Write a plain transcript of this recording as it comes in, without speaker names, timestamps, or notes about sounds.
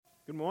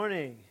Good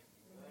morning.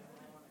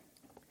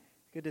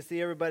 Good to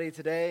see everybody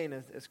today.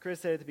 And as Chris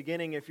said at the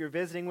beginning, if you're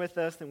visiting with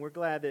us, then we're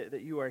glad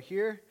that you are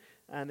here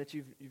and that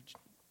you've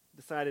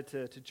decided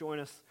to join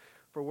us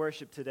for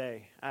worship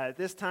today. At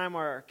this time,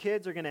 our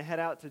kids are going to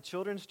head out to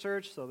Children's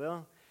Church, so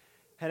they'll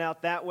head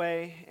out that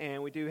way.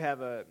 And we do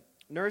have a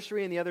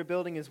nursery in the other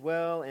building as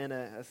well, and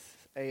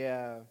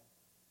a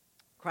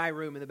cry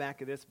room in the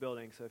back of this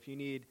building. So if you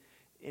need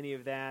any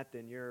of that,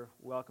 then you're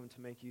welcome to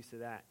make use of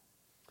that.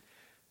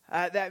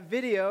 That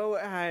video,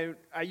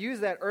 I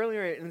used that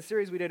earlier in the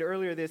series we did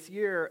earlier this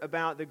year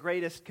about the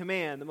greatest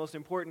command, the most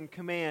important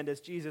command,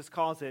 as Jesus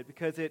calls it,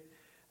 because it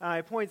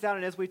points out,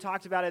 and as we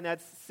talked about in that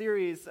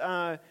series,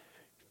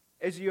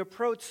 as you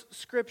approach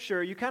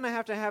Scripture, you kind of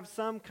have to have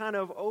some kind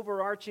of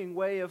overarching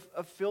way of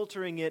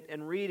filtering it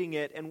and reading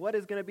it, and what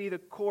is going to be the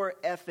core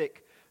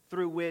ethic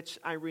through which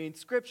I read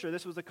Scripture.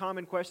 This was a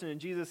common question in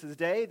Jesus'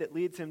 day that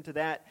leads him to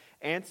that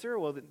answer.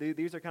 Well,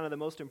 these are kind of the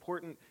most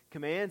important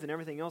commands, and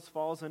everything else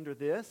falls under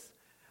this.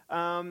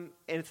 And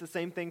it's the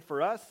same thing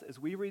for us as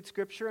we read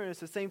Scripture, and it's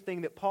the same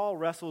thing that Paul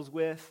wrestles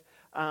with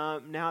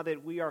now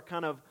that we are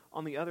kind of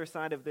on the other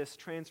side of this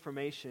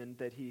transformation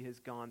that he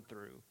has gone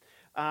through.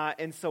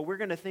 And so we're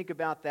going to think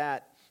about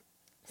that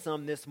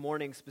some this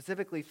morning,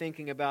 specifically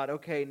thinking about,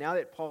 okay, now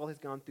that Paul has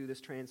gone through this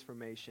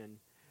transformation,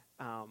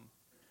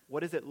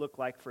 what does it look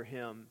like for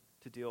him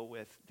to deal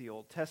with the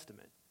Old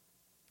Testament?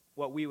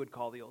 What we would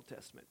call the Old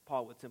Testament.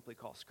 Paul would simply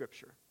call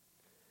Scripture.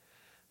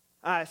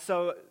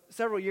 So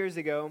several years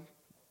ago,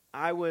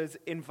 I was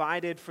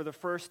invited for the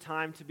first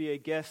time to be a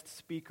guest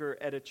speaker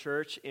at a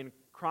church in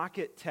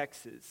Crockett,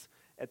 Texas,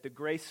 at the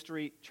Grace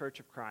Street Church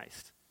of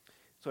Christ.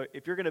 So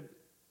if you're going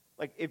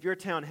to, if your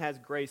town has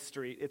Grace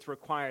Street, it's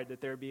required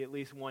that there be at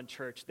least one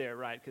church there,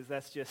 right? Because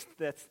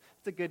that's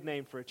a good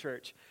name for a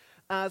church.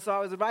 So I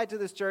was invited to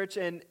this church,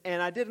 and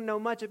I didn't know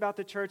much about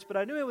the church, but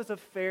I knew it was a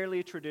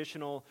fairly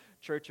traditional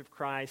Church of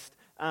Christ.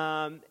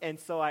 And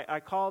so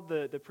I called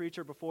the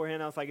preacher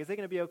beforehand. I was like, is it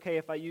going to be okay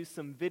if I use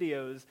some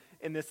videos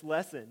in this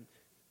lesson?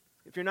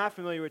 If you're not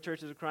familiar with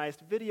Churches of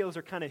Christ, videos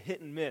are kind of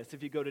hit and miss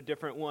if you go to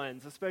different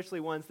ones,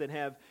 especially ones that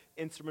have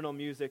instrumental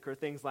music or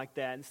things like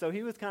that. And so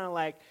he was kind of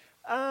like,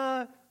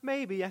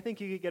 maybe, I think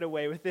you could get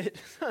away with it.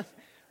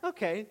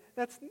 Okay,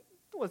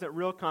 wasn't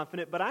real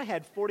confident, but I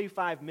had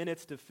 45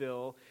 minutes to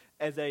fill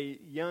as a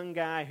young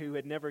guy who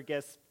had never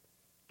guest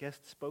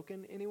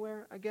spoken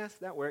anywhere, I guess.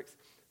 That works.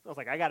 I was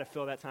like, I got to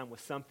fill that time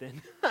with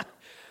something.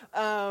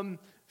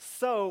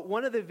 So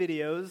one of the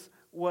videos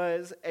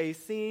was a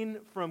scene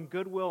from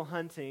Good Will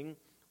Hunting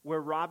where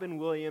Robin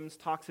Williams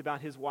talks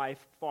about his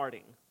wife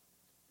farting.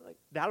 Like,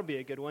 that'll be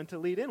a good one to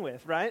lead in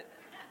with, right?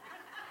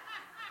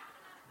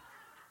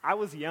 I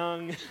was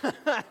young.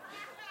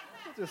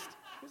 This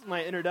is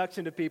my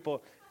introduction to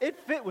people. It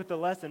fit with the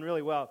lesson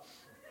really well.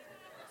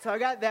 So I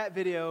got that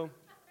video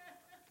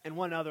and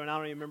one other, and I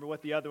don't even remember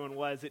what the other one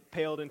was. It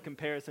paled in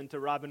comparison to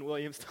Robin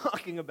Williams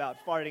talking about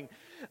farting.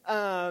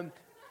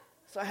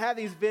 So I have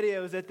these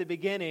videos at the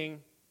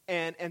beginning,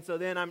 and so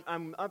then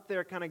I'm up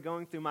there kind of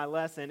going through my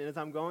lesson, and as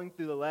I'm going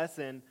through the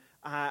lesson,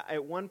 I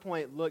at one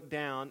point look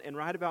down, and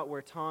right about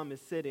where Tom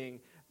is sitting,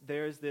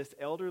 there's this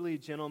elderly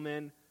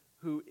gentleman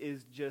who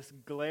is just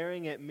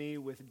glaring at me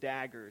with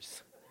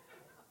daggers.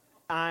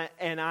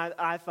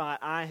 I thought,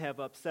 I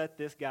have upset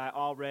this guy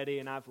already,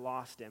 and I've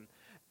lost him.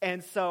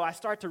 And so I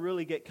start to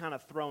really get kind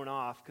of thrown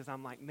off, because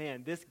I'm like,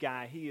 man, this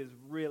guy, he is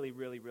really,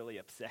 really, really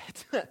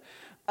upset.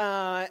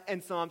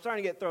 And so I'm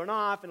starting to get thrown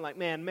off, and like,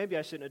 man, maybe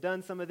I shouldn't have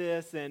done some of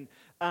this. And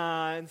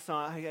so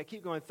I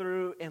keep going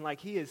through, and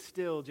like, he is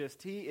still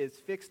he is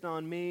fixed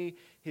on me.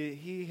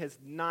 He has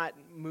not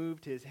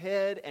moved his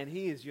head, and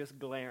he is just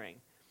glaring.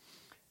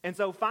 And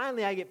so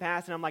finally I get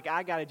past, and I'm like,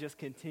 I got to just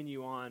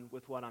continue on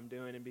with what I'm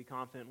doing and be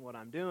confident in what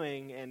I'm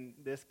doing. And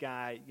this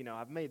guy,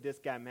 I've made this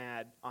guy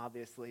mad,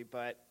 obviously,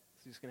 but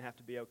it's just going to have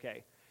to be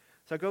okay.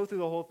 So I go through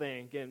the whole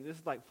thing. Again, this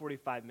is like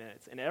 45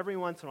 minutes. And every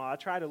once in a while, I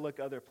try to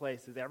look other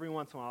places. Every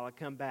once in a while, I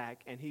come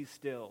back, and he's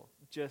still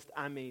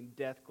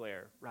death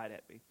glare right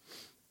at me.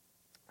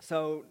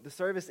 So the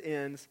service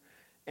ends,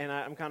 and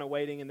I'm kind of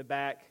waiting in the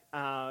back,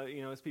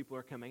 as people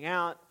are coming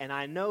out. And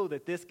I know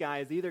that this guy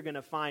is either going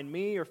to find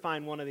me or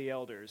find one of the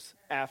elders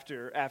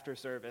after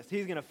service.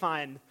 He's going to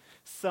find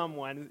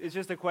someone. It's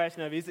just a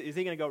question of, is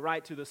he going to go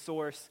right to the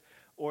source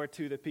or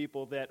to the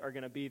people that are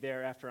going to be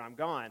there after I'm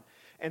gone?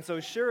 And so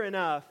sure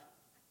enough,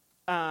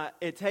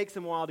 it takes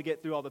him a while to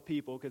get through all the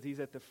people because he's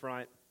at the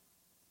front.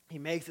 He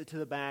makes it to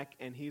the back,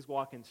 and he's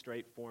walking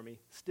straight for me,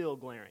 still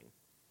glaring.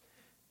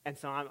 And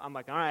so I'm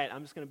like, all right,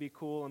 I'm just going to be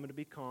cool. I'm going to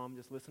be calm.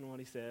 Just listen to what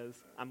he says.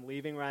 I'm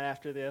leaving right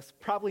after this.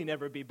 Probably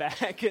never be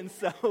back. And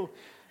so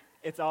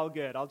it's all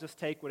good. I'll just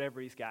take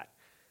whatever he's got.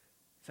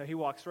 So he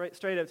walks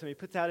straight up to me,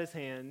 puts out his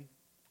hand.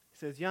 He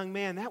says, young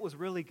man, that was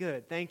really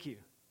good. Thank you.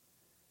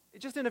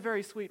 Just in a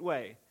very sweet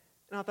way.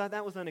 And I thought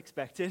that was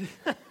unexpected.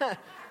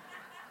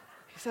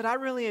 He said, I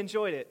really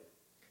enjoyed it.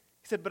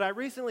 He said, but I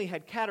recently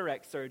had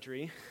cataract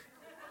surgery.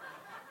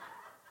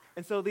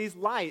 And so these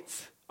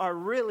lights are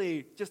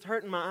really just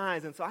hurting my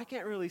eyes, and so I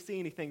can't really see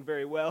anything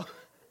very well.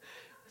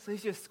 So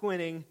he's just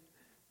squinting,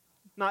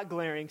 not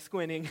glaring,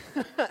 squinting.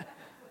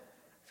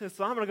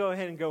 So I'm going to go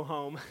ahead and go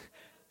home.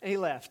 And he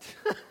left.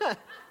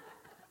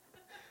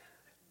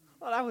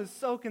 Well, I was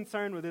so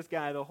concerned with this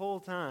guy the whole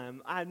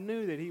time. I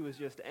knew that he was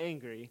just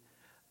angry.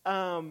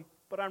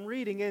 But I'm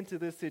reading into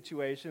this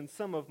situation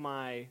some of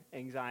my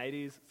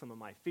anxieties, some of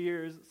my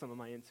fears, some of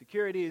my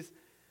insecurities.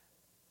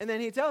 And then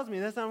he tells me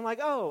this, and I'm like,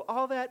 oh,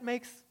 all that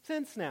makes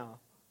sense now.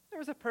 There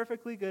was a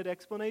perfectly good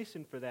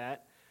explanation for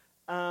that.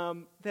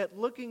 That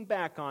looking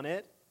back on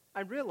it,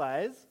 I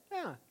realize,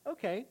 yeah,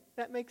 okay,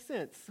 that makes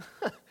sense.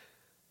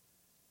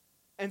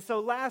 And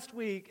so last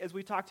week, as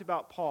we talked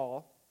about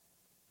Paul,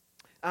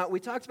 we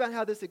talked about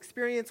how this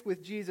experience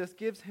with Jesus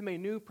gives him a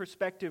new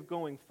perspective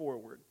going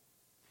forward.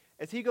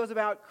 As he goes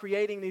about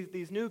creating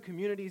these new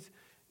communities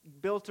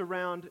built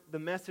around the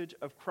message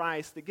of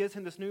Christ, that gives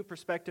him this new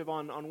perspective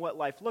on what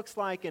life looks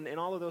like and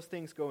all of those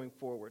things going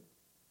forward.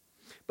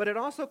 But it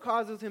also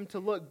causes him to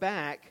look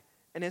back,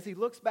 and as he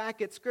looks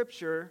back at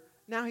Scripture,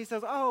 now he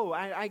says, oh,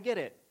 I get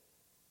it.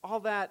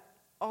 All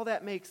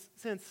that makes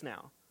sense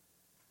now.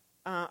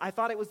 I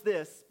thought it was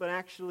this, but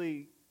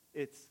actually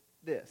it's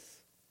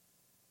this.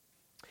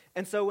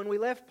 And so when we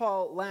left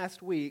Paul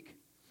last week,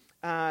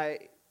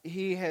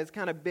 he has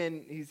kind of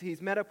been,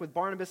 he's met up with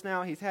Barnabas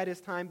now. He's had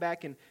his time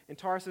back in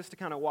Tarsus to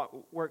kind of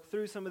work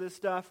through some of this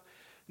stuff.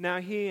 Now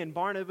he and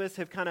Barnabas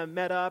have kind of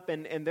met up,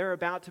 and they're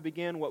about to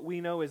begin what we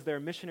know as their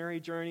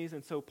missionary journeys.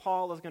 And so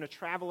Paul is going to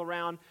travel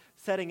around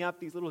setting up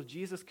these little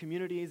Jesus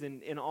communities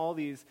in all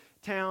these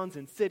towns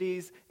and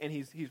cities, and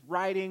he's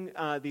writing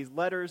these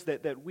letters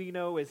that we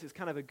know as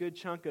kind of a good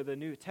chunk of the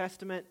New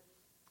Testament.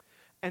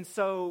 And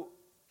so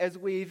as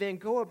we then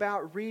go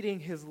about reading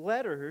his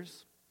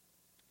letters,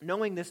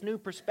 knowing this new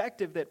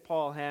perspective that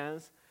Paul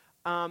has,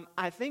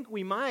 I think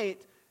we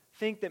might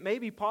think that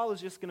maybe Paul is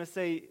just going to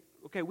say,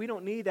 okay, we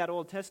don't need that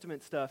Old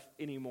Testament stuff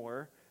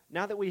anymore.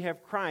 Now that we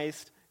have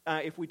Christ,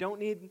 if we don't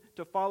need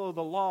to follow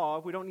the law,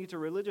 if we don't need to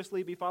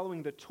religiously be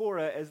following the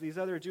Torah as these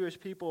other Jewish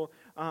people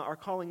are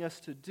calling us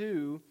to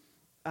do,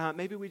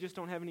 maybe we just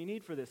don't have any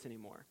need for this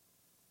anymore.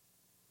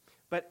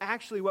 But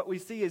actually what we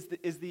see is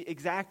the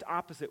exact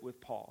opposite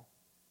with Paul.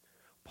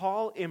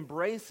 Paul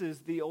embraces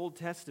the Old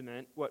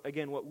Testament,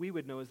 what we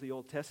would know as the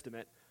Old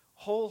Testament,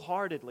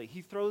 wholeheartedly.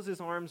 He throws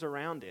his arms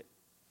around it.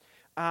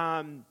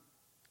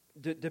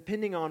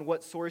 Depending on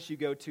what source you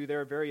go to, there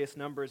are various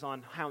numbers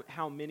on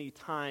how many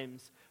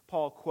times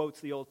Paul quotes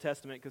the Old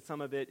Testament, because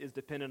some of it is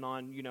dependent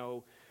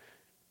on,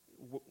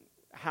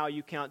 how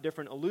you count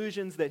different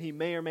allusions that he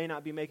may or may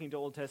not be making to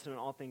Old Testament,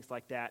 all things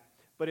like that.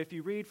 But if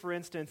you read, for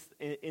instance,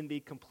 in the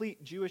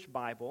complete Jewish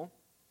Bible,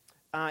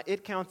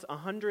 it counts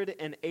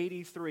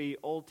 183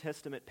 Old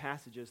Testament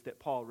passages that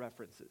Paul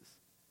references.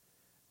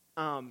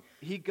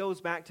 He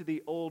goes back to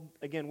the old,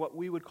 again, what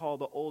we would call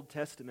the Old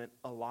Testament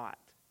a lot.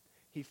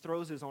 He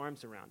throws his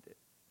arms around it.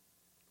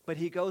 But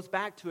he goes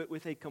back to it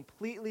with a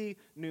completely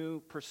new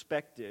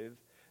perspective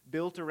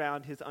built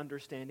around his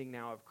understanding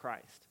now of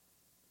Christ.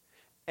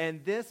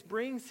 And this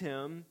brings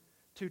him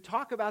to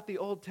talk about the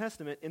Old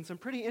Testament in some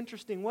pretty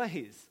interesting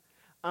ways,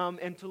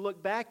 and to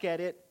look back at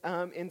it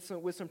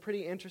with some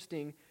pretty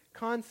interesting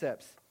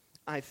concepts,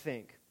 I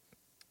think.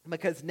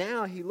 Because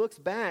now he looks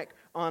back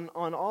on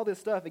all this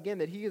stuff, again,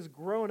 that he has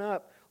grown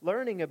up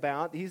learning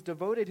about. He's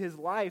devoted his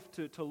life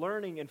to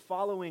learning and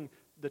following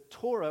the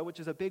Torah, which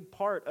is a big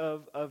part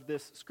of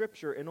this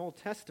scripture in Old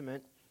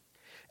Testament.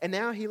 And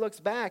now he looks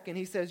back and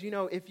he says,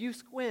 if you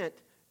squint,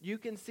 you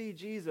can see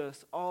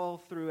Jesus all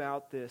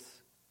throughout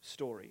this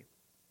story.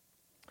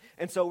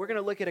 And so we're going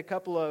to look at a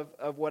couple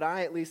of what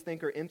I at least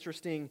think are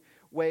interesting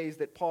ways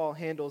that Paul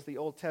handles the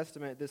Old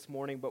Testament this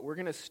morning, but we're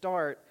going to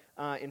start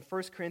in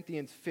 1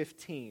 Corinthians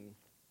 15.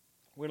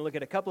 We're going to look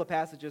at a couple of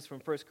passages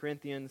from 1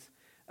 Corinthians.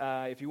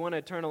 If you want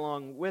to turn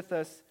along with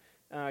us,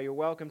 you're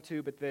welcome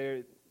to, but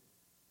they're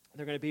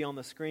going to be on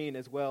the screen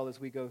as well as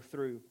we go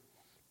through.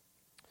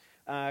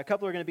 A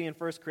couple are going to be in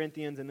 1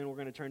 Corinthians, and then we're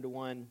going to turn to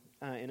one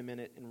in a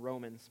minute in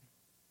Romans.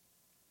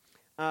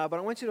 But I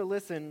want you to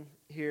listen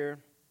here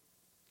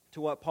to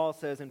what Paul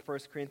says in 1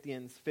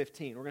 Corinthians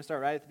 15. We're going to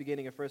start right at the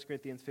beginning of 1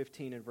 Corinthians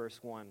 15 and verse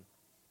 1.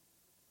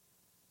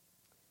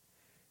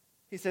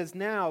 He says,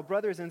 "Now,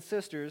 brothers and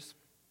sisters,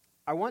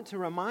 I want to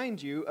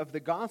remind you of the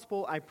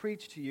gospel I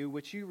preached to you,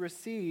 which you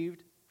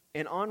received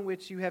and on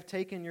which you have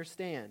taken your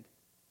stand.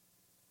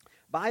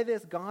 By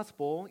this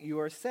gospel you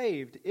are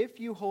saved, if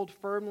you hold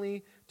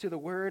firmly to the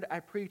word I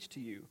preached to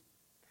you.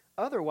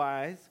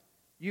 Otherwise,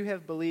 you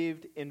have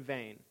believed in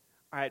vain."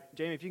 All right,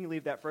 Jamie, if you can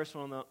leave that first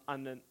one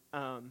on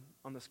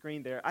the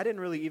screen there. I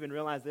didn't really even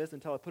realize this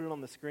until I put it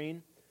on the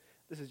screen.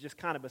 This is just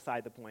kind of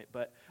beside the point,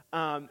 but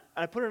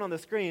I put it on the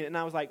screen, and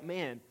I was like,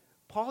 man,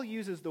 Paul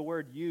uses the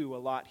word "you" a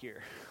lot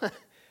here.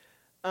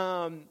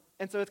 And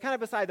so it's kind of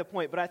beside the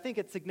point, but I think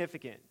it's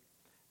significant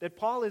that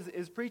Paul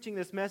is preaching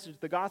this message,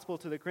 the gospel,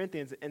 to the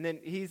Corinthians, and then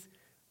he's,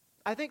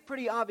 I think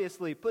pretty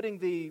obviously, putting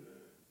the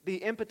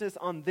impetus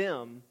on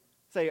them.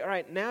 Say, all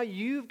right, now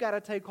you've got to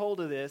take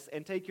hold of this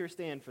and take your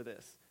stand for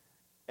this.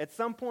 At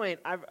some point,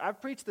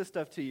 I've preached this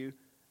stuff to you.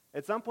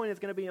 At some point, it's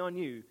going to be on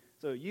you.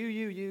 So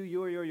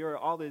you're,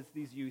 all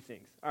these you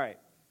things. All right.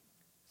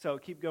 So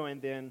keep going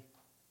then.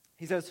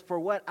 He says, "For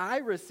what I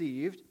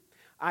received,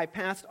 I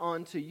passed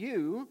on to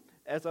you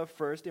as of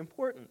first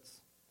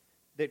importance,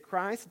 that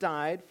Christ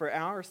died for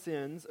our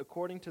sins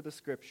according to the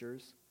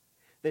Scriptures,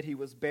 that he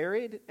was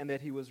buried, and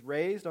that he was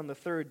raised on the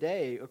third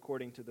day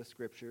according to the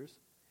Scriptures,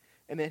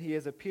 and that he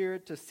has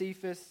appeared to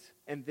Cephas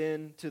and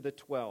then to the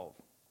 12.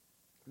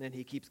 And then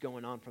he keeps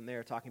going on from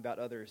there, talking about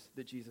others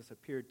that Jesus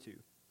appeared to.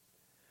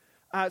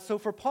 So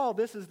for Paul,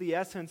 this is the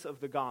essence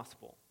of the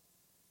gospel.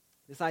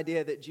 This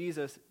idea that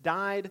Jesus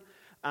died,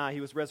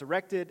 he was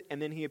resurrected,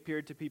 and then he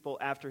appeared to people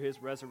after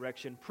his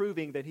resurrection,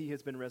 proving that he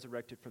has been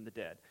resurrected from the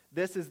dead.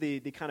 This is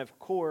the kind of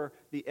core,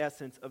 the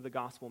essence of the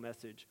gospel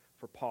message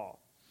for Paul.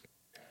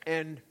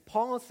 And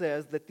Paul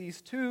says that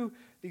these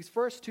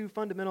first two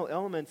fundamental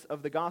elements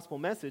of the gospel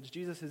message,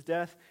 Jesus'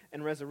 death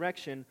and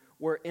resurrection,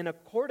 were in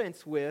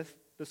accordance with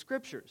the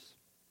Scriptures.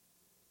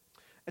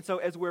 And so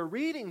as we're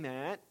reading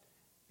that,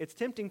 it's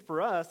tempting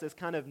for us as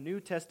kind of New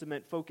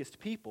Testament-focused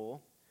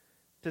people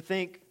to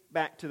think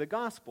back to the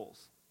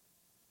Gospels.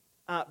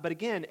 But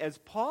again, as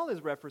Paul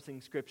is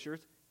referencing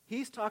Scriptures,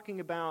 he's talking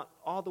about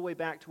all the way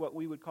back to what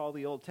we would call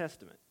the Old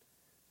Testament.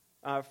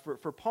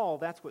 For Paul,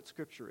 that's what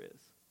Scripture is.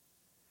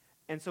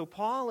 And so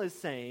Paul is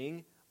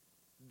saying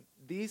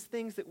these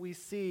things that we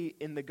see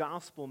in the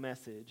gospel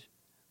message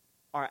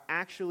are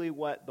actually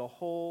what the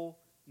whole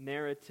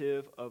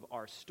narrative of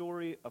our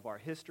story, of our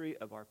history,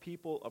 of our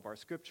people, of our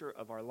Scripture,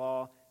 of our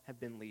law have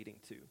been leading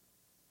to.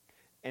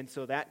 And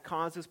so that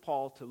causes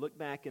Paul to look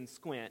back and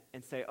squint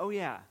and say, oh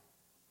yeah,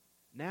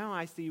 now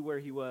I see where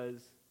he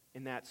was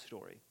in that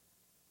story.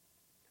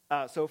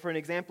 So for an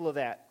example of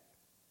that,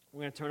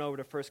 we're going to turn over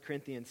to 1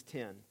 Corinthians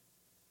 10.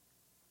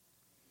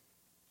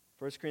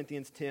 1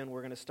 Corinthians 10,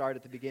 we're going to start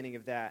at the beginning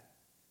of that.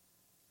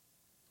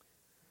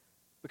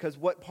 Because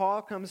what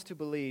Paul comes to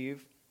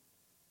believe,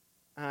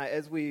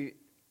 as we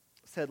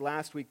said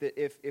last week, that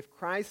if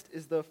Christ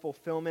is the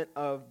fulfillment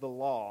of the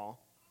law,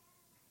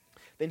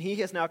 then he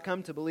has now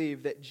come to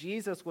believe that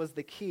Jesus was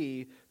the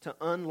key to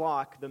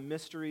unlock the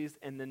mysteries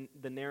and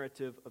the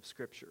narrative of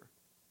Scripture.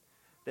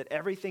 That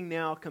everything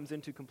now comes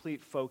into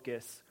complete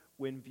focus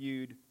when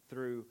viewed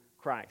through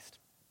Christ.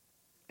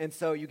 And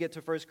so you get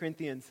to 1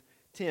 Corinthians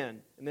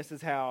 10, and this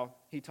is how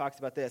he talks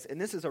about this. And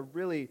this is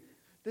really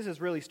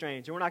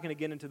strange. And we're not going to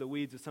get into the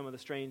weeds of some of the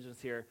strangeness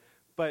here,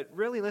 but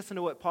really listen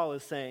to what Paul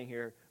is saying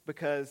here,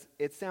 because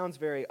it sounds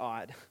very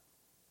odd.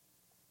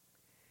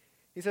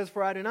 He says,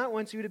 "For I do not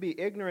want you to be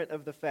ignorant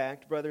of the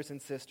fact, brothers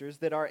and sisters,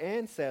 that our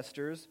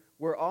ancestors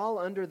were all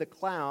under the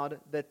cloud,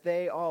 that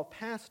they all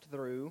passed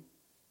through,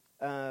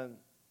 and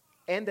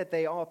that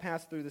they all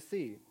passed through the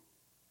sea.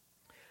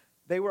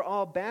 They were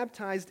all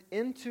baptized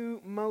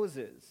into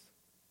Moses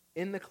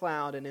in the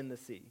cloud and in the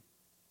sea."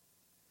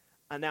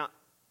 Now,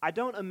 I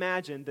don't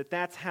imagine that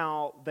that's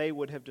how they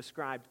would have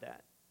described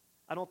that.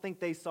 I don't think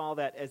they saw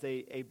that as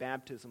a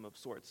baptism of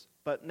sorts.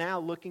 But now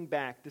looking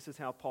back, this is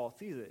how Paul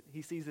sees it.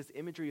 He sees this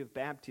imagery of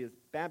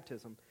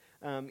baptism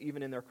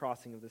even in their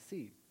crossing of the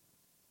sea.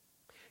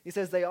 He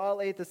says, "They all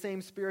ate the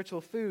same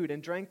spiritual food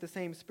and drank the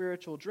same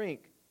spiritual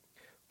drink.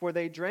 For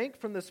they drank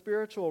from the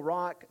spiritual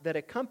rock that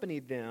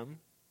accompanied them,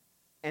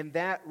 and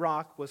that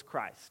rock was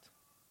Christ."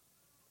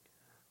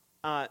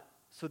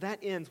 So that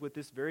ends with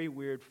this very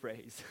weird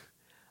phrase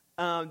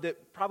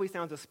that probably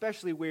sounds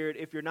especially weird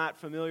if you're not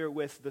familiar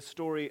with the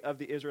story of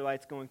the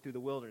Israelites going through the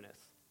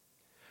wilderness.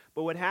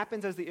 But what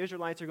happens as the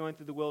Israelites are going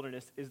through the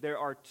wilderness is there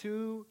are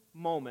two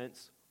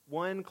moments,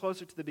 one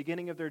closer to the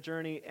beginning of their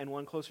journey and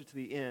one closer to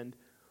the end,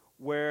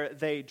 where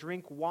they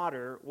drink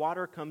water.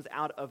 Water comes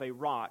out of a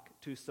rock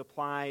to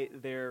supply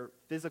their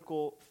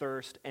physical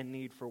thirst and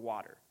need for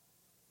water.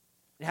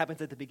 It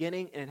happens at the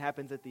beginning and it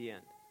happens at the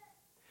end.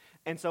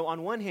 And so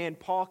on one hand,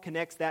 Paul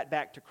connects that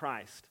back to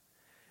Christ.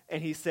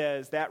 And he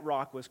says that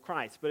rock was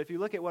Christ. But if you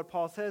look at what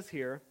Paul says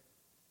here,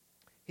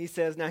 he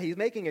says, now he's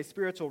making a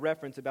spiritual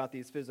reference about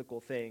these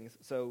physical things,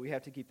 so we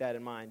have to keep that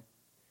in mind.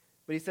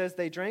 But he says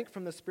they drank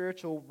from the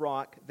spiritual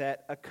rock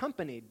that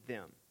accompanied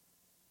them.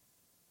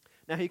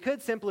 Now he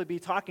could simply be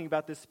talking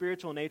about the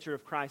spiritual nature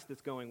of Christ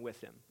that's going with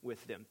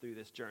them through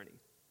this journey.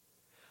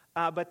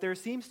 But there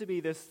seems to be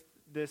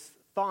this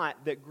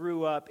thought that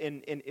grew up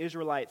in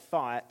Israelite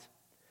thought,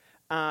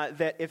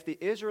 that if the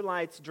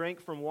Israelites drank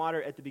from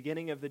water at the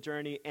beginning of the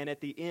journey and at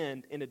the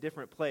end in a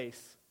different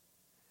place,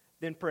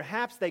 then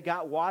perhaps they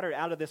got water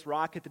out of this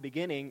rock at the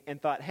beginning and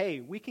thought,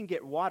 hey, we can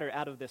get water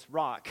out of this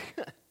rock.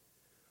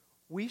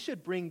 We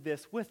should bring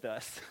this with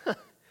us.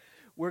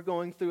 We're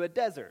going through a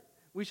desert.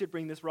 We should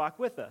bring this rock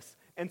with us.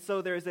 And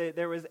so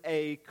there was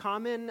a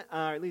common,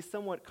 or at least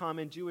somewhat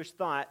common Jewish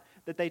thought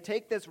that they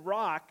take this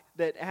rock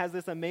that has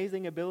this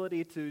amazing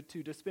ability to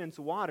dispense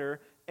water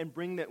and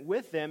bring that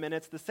with them, and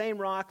it's the same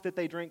rock that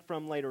they drink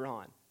from later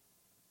on.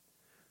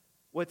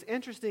 What's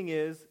interesting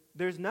is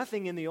there's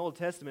nothing in the Old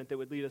Testament that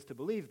would lead us to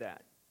believe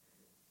that.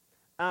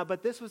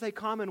 But this was a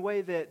common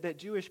way that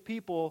Jewish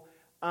people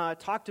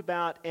talked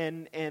about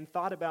and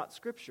thought about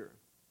Scripture,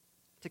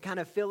 to kind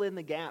of fill in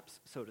the gaps,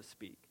 so to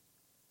speak.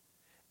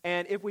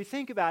 And if we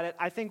think about it,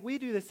 I think we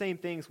do the same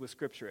things with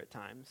Scripture at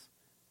times.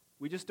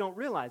 We just don't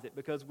realize it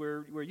because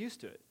we're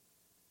used to it.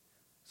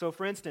 So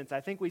for instance,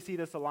 I think we see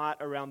this a lot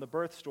around the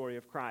birth story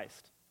of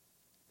Christ.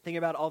 Think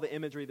about all the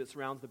imagery that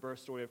surrounds the birth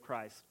story of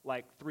Christ,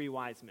 like 3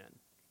 wise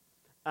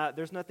men.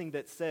 There's nothing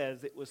that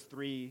says it was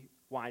 3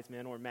 wise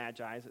men or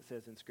magi, as it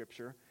says in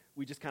Scripture.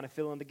 We just kind of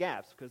fill in the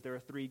gaps because there are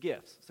 3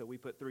 gifts, so we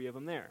put 3 of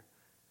them there.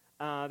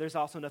 There's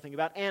also nothing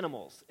about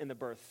animals in the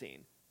birth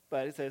scene.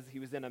 But it says he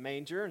was in a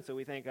manger, and so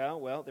we think, oh,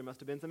 well, there must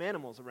have been some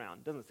animals around.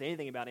 It doesn't say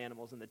anything about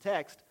animals in the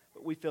text,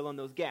 but we fill in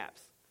those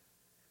gaps.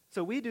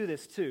 So we do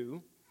this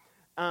too.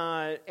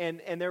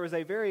 And there was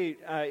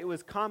it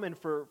was common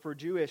for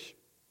Jewish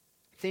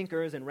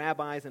thinkers and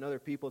rabbis and other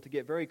people to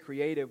get very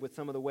creative with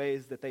some of the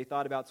ways that they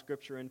thought about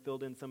Scripture and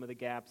filled in some of the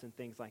gaps and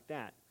things like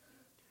that.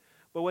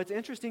 But what's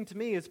interesting to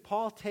me is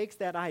Paul takes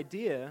that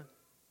idea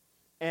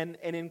and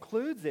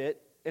includes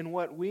it in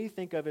what we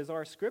think of as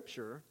our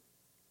Scripture,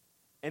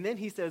 and then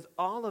he says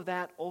all of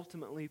that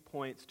ultimately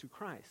points to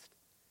Christ.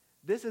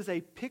 This is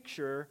a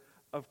picture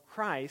of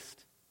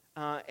Christ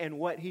and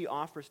what he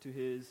offers to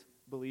his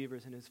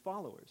believers and his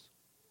followers.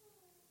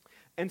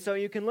 And so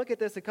you can look at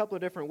this a couple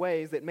of different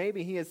ways, that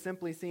maybe he is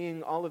simply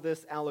seeing all of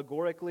this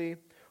allegorically,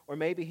 or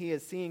maybe he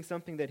is seeing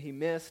something that he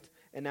missed,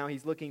 and now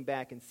he's looking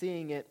back and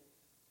seeing it.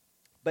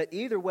 But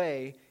either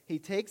way, he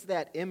takes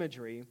that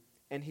imagery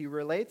and he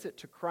relates it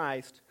to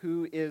Christ,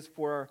 who is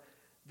for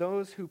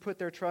those who put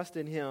their trust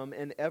in him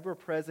an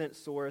ever-present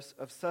source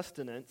of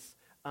sustenance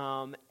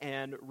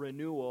and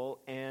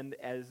renewal, and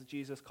as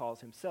Jesus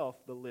calls himself,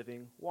 the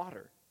living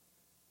water.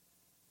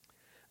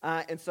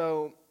 And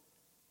so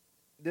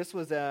this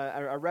was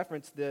I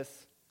referenced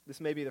this.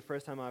 This may be the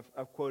first time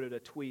I've quoted a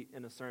tweet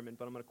in a sermon,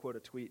 but I'm going to quote a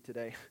tweet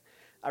today.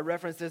 I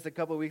referenced this a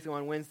couple of weeks ago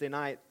on Wednesday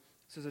night.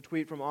 This is a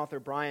tweet from author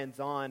Brian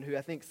Zahn, who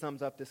I think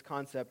sums up this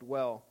concept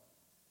well.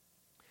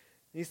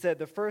 He said,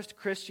 the first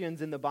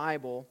Christians read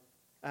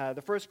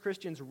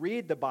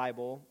the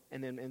Bible,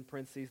 and then in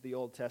parentheses the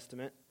Old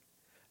Testament,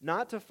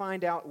 not to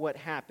find out what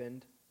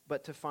happened,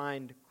 but to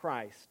find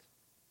Christ.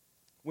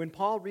 When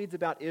Paul reads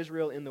about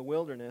Israel in the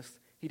wilderness,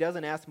 he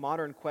doesn't ask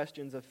modern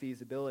questions of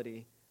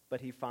feasibility, but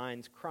he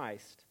finds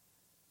Christ.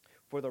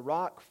 For the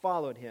rock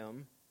followed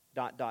him,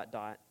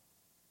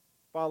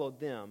 followed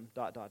them,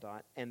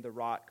 and the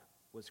rock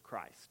was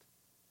Christ.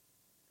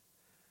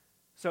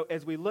 So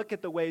as we look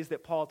at the ways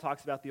that Paul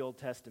talks about the Old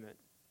Testament,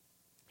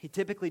 he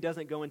typically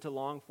doesn't go into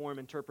long-form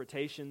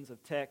interpretations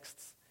of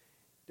texts,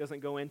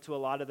 doesn't go into a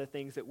lot of the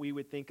things that we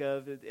would think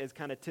of as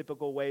kind of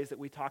typical ways that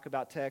we talk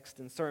about text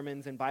and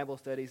sermons and Bible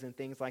studies and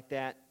things like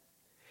that.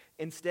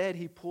 Instead,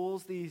 he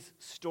pulls these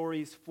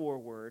stories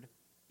forward,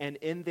 and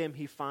in them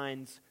he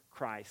finds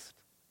Christ.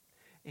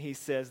 And he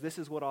says, this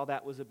is what all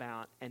that was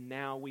about, and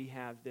now we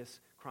have this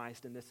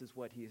Christ, and this is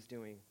what he is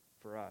doing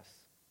for us.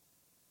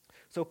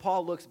 So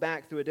Paul looks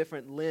back through a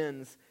different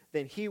lens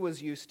than he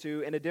was used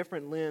to, and a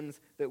different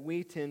lens that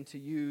we tend to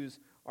use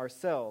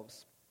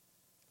ourselves.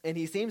 And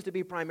he seems to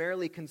be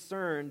primarily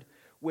concerned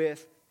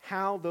with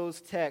how those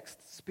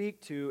texts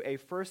speak to a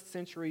first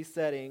century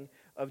setting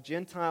of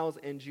Gentiles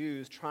and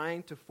Jews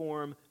trying to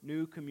form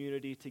new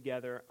community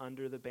together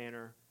under the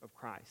banner of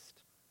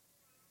Christ.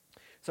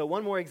 So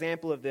one more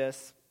example of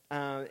this,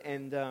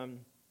 and then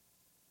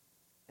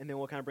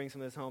we'll kind of bring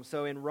some of this home.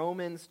 So in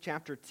Romans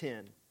chapter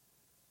 10,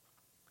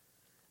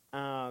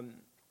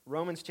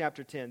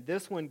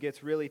 this one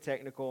gets really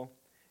technical,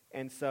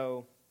 and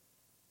so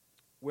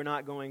we're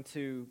not going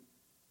to,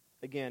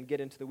 again, get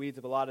into the weeds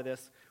of a lot of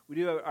this. We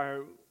do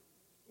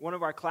one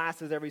of our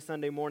classes every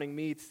Sunday morning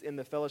meets in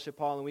the fellowship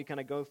hall, and we kind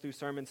of go through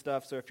sermon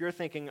stuff. So if you're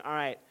thinking, all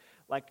right,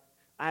 like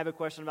I have a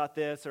question about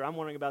this, or I'm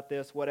wondering about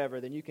this,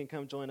 whatever, then you can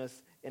come join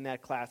us in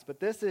that class. But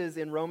this is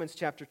in Romans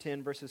chapter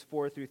 10, verses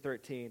 4 through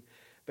 13.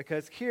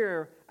 Because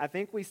here, I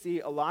think we see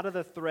a lot of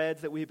the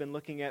threads that we've been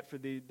looking at for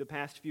the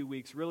past few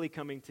weeks really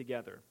coming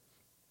together.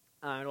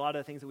 And a lot of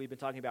the things that we've been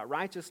talking about,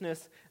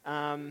 righteousness,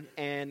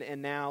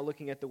 and now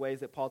looking at the ways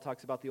that Paul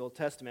talks about the Old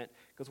Testament.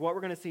 Because what we're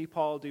going to see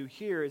Paul do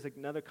here is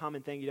another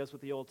common thing he does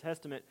with the Old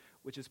Testament,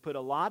 which is put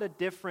a lot of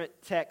different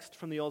texts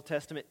from the Old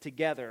Testament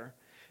together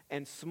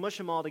and smush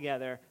them all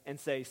together and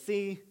say,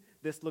 see,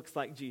 this looks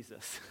like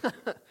Jesus.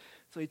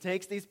 So he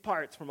takes these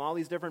parts from all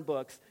these different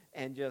books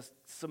and just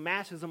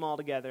smashes them all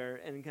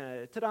together and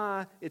kind of,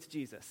 ta-da, it's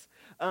Jesus.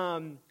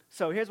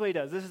 So here's what he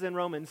does. This is in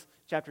Romans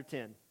chapter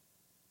 10. It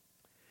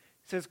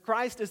says,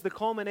 Christ is the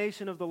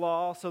culmination of the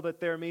law so that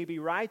there may be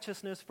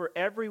righteousness for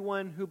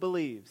everyone who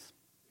believes.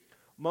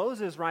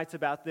 Moses writes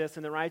about this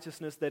in the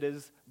righteousness that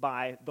is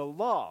by the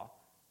law.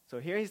 So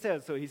here he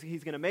says, so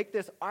he's going to make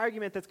this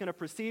argument that's going to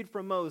proceed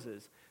from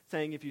Moses,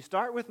 saying if you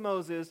start with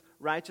Moses,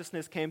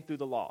 righteousness came through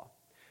the law.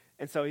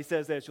 And so he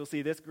says this, you'll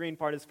see this green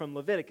part is from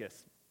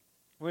Leviticus,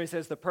 where he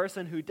says the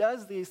person who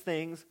does these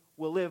things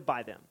will live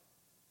by them.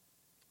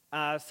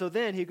 So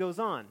then he goes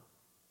on.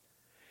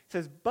 He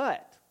says,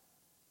 but,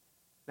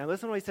 now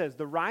listen to what he says,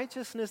 the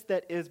righteousness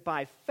that is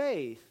by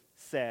faith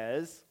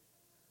says,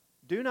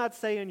 do not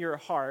say in your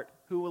heart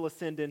who will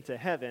ascend into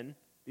heaven.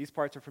 These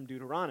parts are from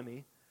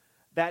Deuteronomy.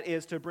 That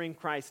is to bring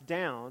Christ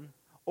down,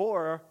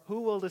 or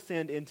who will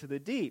descend into the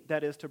deep?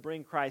 That is to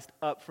bring Christ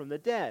up from the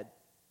dead.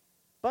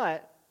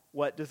 But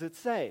what does it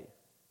say?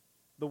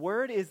 The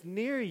word is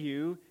near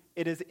you,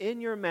 it is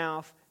in your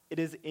mouth, it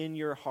is in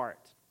your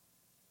heart.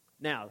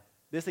 Now,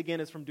 this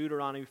again is from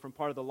Deuteronomy, from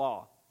part of the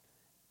law.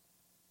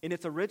 In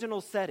its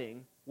original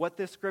setting, what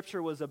this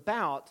scripture was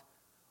about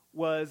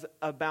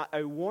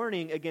a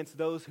warning against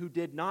those who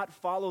did not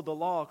follow the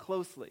law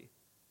closely.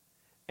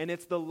 And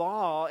it's the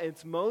law,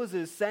 it's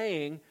Moses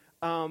saying,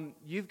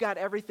 you've got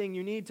everything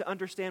you need to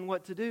understand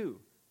what to do.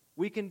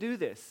 We can do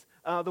this.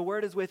 The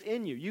word is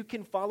within you. You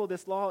can follow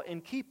this law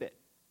and keep it.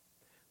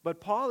 But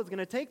Paul is going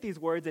to take these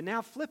words and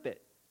now flip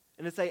it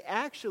and to say,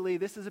 actually,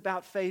 this is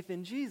about faith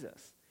in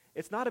Jesus.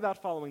 It's not about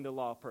following the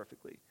law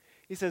perfectly.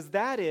 He says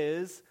that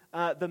is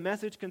the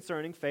message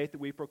concerning faith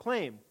that we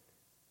proclaim.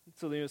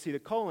 So then you'll see the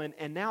colon,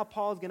 and now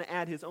Paul is going to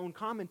add his own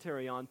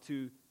commentary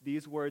onto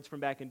these words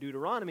from back in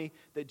Deuteronomy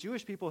that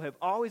Jewish people have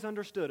always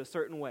understood a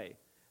certain way,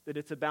 that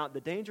it's about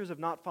the dangers of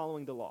not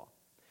following the law.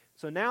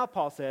 So now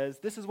Paul says,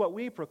 this is what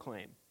we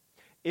proclaim.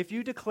 If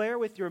you declare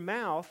with your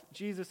mouth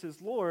Jesus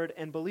is Lord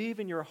and believe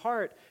in your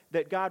heart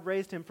that God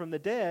raised him from the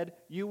dead,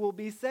 you will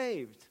be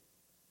saved.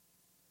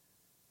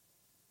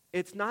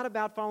 It's not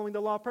about following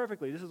the law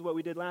perfectly. This is what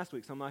we did last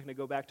week, so I'm not going to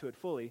go back to it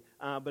fully.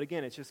 But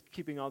again, it's just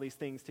keeping all these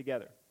things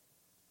together.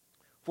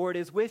 For it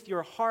is with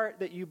your heart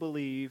that you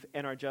believe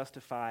and are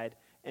justified,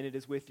 and it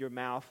is with your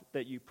mouth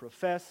that you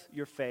profess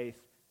your faith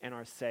and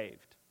are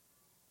saved.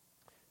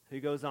 He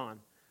goes on.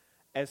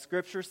 As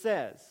Scripture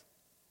says,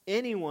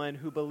 anyone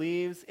who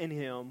believes in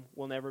him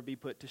will never be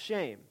put to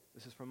shame.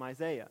 This is from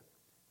Isaiah.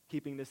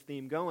 Keeping this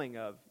theme going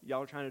of,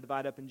 y'all are trying to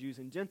divide up in Jews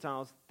and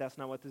Gentiles. That's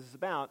not what this is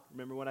about.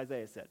 Remember what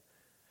Isaiah said.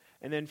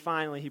 And then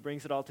finally, he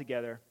brings it all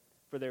together.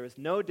 For there is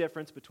no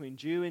difference between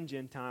Jew and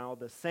Gentile.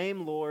 The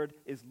same Lord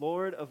is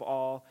Lord of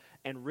all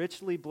and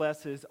richly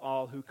blesses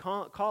all who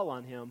call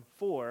on him.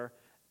 For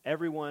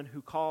everyone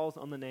who calls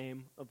on the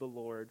name of the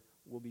Lord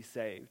will be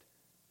saved.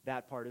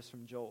 That part is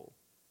from Joel.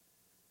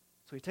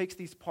 So he takes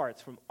these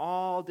parts from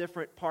all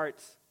different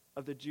parts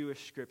of the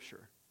Jewish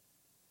scripture.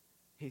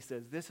 He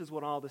says, this is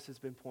what all this has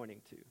been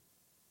pointing to.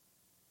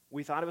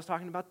 We thought it was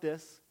talking about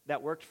this.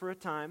 That worked for a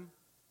time.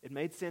 It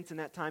made sense in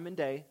that time and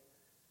day.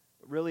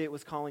 But really, it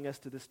was calling us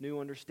to this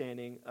new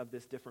understanding of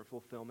this different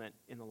fulfillment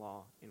in the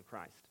law in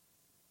Christ.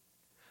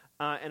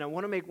 And I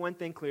want to make one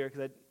thing clear,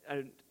 because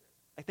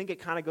I think it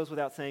kind of goes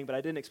without saying, but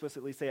I didn't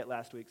explicitly say it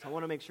last week, so I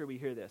want to make sure we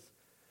hear this.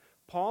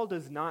 Paul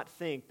does not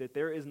think that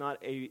there is not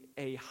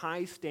a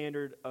high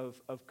standard of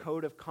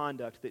code of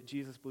conduct that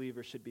Jesus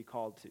believers should be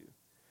called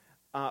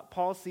to.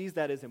 Paul sees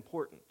that as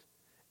important,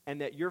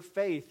 and that your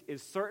faith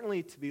is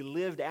certainly to be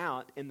lived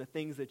out in the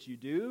things that you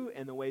do,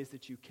 and the ways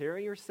that you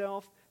carry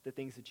yourself, the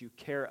things that you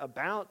care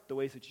about, the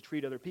ways that you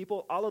treat other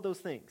people, all of those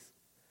things.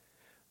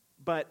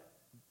 But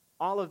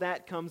all of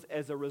that comes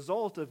as a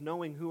result of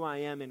knowing who I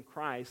am in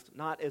Christ,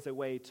 not as a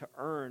way to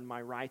earn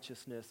my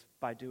righteousness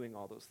by doing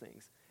all those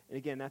things. And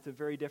again, that's a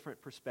very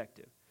different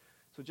perspective.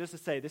 So just to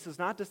say, this is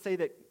not to say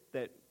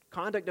that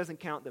conduct doesn't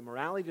count, that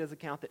morality doesn't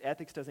count, that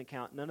ethics doesn't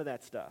count, none of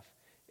that stuff.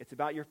 It's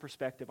about your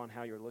perspective on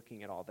how you're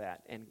looking at all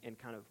that and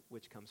kind of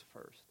which comes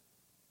first.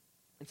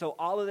 And so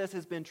all of this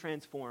has been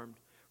transformed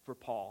for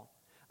Paul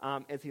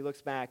as he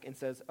looks back and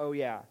says, oh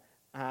yeah,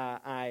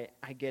 I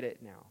get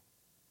it now.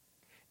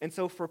 And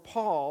so for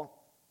Paul,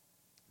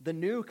 the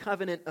new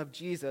covenant of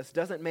Jesus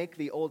doesn't make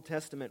the Old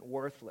Testament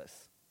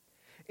worthless.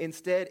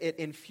 Instead, it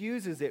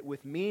infuses it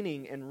with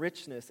meaning and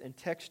richness and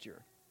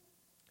texture.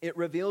 It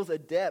reveals a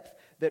depth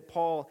that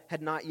Paul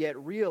had not yet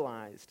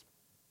realized.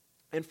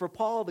 And for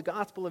Paul, the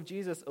gospel of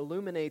Jesus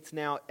illuminates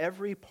now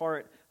every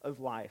part of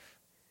life,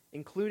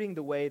 including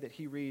the way that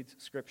he reads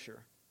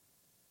Scripture.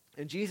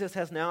 And Jesus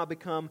has now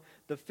become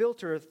the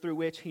filter through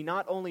which he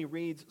not only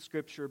reads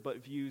Scripture,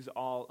 but views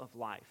all of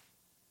life.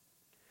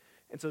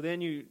 And so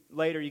then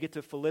later you get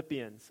to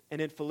Philippians.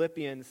 And in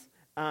Philippians,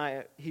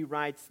 he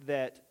writes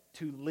that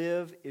to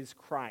live is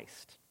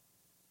Christ,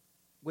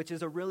 which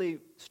is a really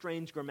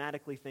strange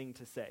grammatically thing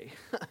to say.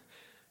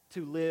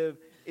 To live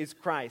is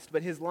Christ.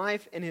 But his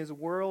life and his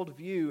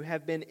worldview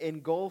have been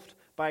engulfed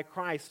by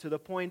Christ to the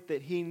point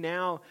that he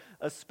now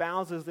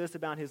espouses this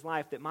about his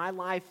life, that my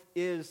life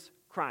is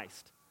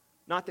Christ.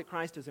 Not that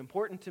Christ is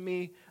important to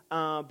me,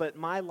 but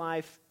my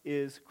life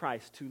is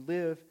Christ. To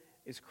live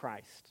is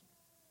Christ.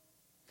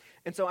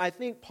 And so I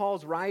think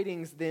Paul's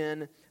writings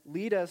then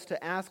lead us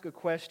to ask a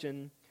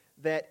question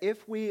that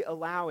if we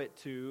allow it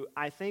to,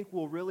 I think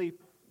will really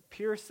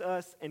pierce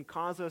us and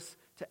cause us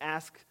to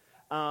ask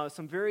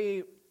some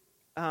very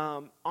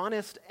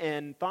honest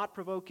and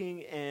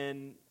thought-provoking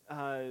and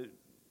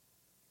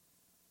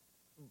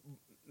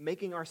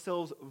making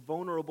ourselves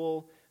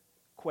vulnerable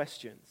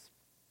questions.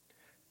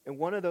 And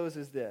one of those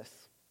is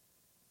this: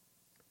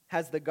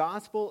 has the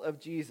gospel of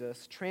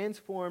Jesus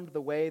transformed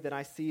the way that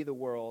I see the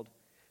world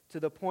to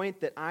the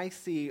point that I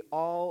see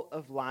all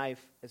of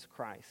life as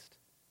Christ?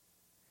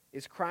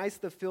 Is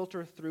Christ the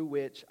filter through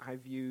which I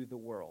view the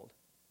world?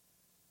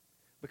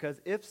 Because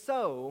if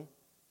so,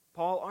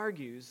 Paul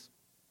argues,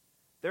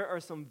 there are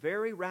some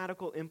very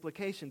radical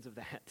implications of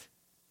that.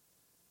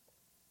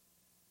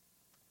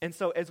 And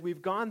so as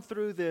we've gone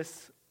through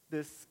this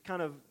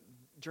kind of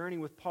journey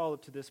with Paul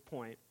up to this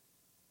point,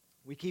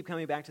 we keep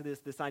coming back to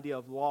this idea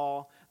of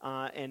law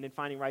and then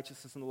finding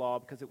righteousness in the law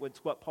because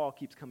it's what Paul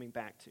keeps coming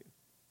back to.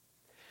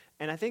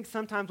 And I think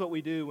sometimes what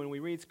we do when we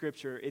read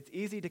Scripture, it's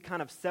easy to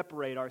kind of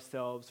separate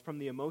ourselves from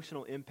the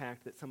emotional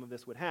impact that some of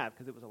this would have,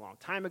 because it was a long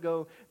time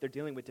ago, they're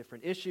dealing with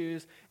different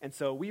issues, and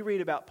so we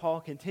read about Paul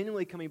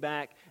continually coming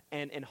back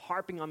and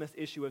harping on this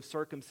issue of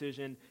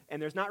circumcision,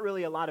 and there's not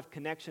really a lot of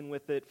connection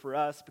with it for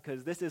us,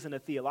 because this isn't a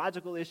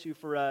theological issue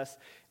for us,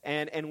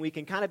 and we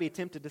can kind of be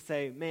tempted to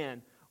say,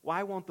 man,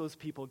 why won't those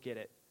people get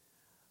it?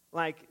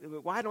 Like,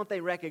 why don't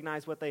they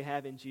recognize what they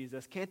have in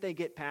Jesus? Can't they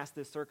get past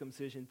this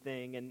circumcision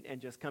thing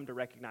and just come to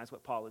recognize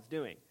what Paul is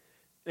doing?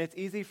 And it's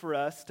easy for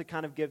us to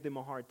kind of give them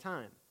a hard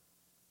time.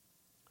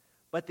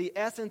 But the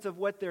essence of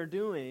what they're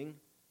doing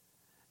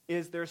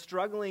is they're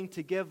struggling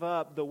to give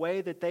up the way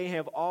that they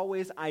have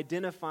always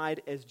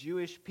identified as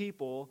Jewish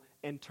people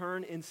and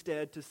turn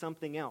instead to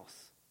something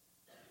else.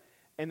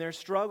 And their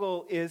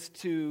struggle is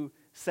to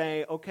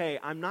say, okay,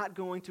 I'm not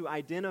going to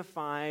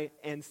identify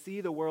and see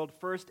the world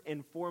first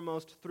and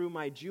foremost through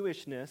my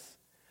Jewishness.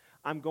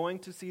 I'm going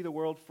to see the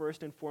world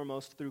first and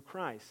foremost through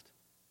Christ.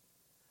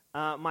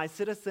 My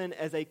citizen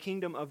as a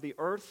kingdom of the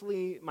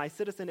earthly, my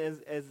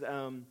citizenship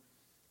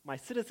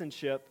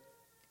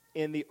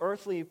in the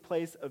earthly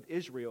place of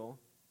Israel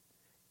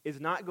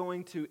is not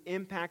going to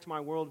impact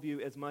my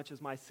worldview as much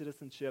as my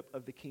citizenship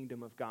of the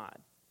kingdom of God.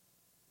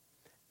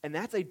 And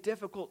that's a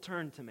difficult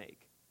turn to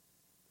make.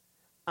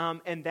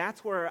 And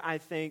that's where I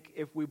think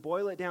if we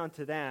boil it down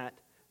to that,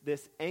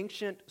 this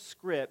ancient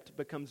script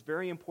becomes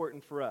very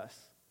important for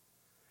us.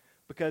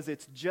 Because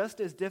it's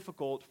just as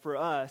difficult for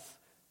us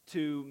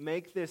to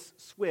make this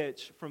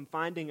switch from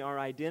finding our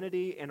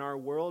identity and our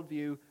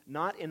worldview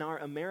not in our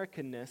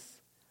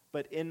Americanness,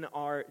 but in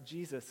our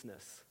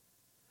Jesusness.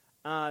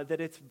 That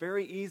it's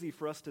very easy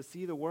for us to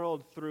see the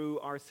world through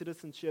our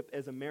citizenship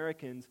as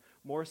Americans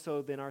more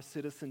so than our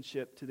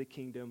citizenship to the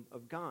kingdom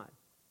of God.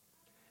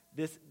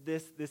 This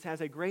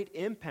has a great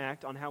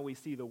impact on how we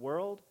see the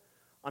world,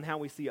 on how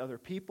we see other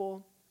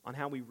people, on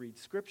how we read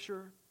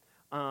Scripture,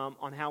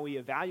 on how we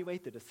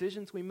evaluate the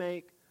decisions we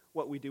make,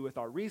 what we do with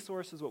our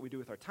resources, what we do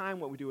with our time,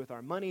 what we do with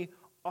our money.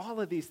 All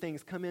of these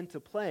things come into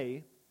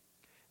play,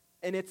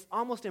 and it's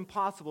almost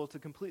impossible to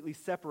completely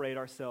separate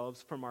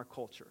ourselves from our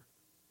culture,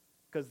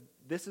 because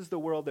this is the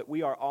world that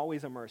we are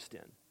always immersed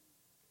in.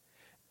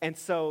 And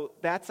so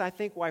that's, I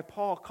think, why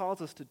Paul calls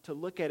us to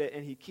look at it,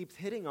 and he keeps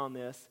hitting on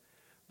this,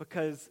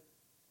 because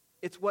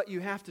it's what you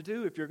have to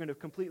do if you're going to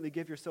completely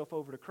give yourself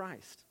over to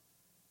Christ.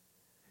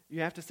 You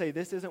have to say,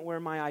 this isn't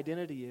where my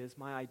identity is.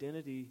 My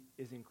identity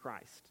is in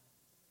Christ.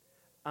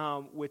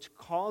 Which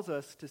calls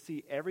us to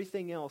see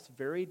everything else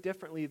very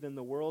differently than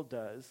the world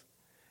does,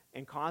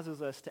 and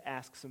causes us to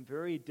ask some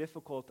very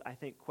difficult, I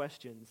think,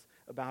 questions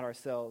about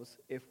ourselves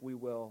if we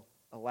will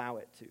allow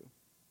it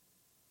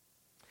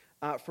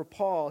to. For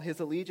Paul,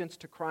 his allegiance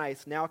to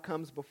Christ now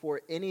comes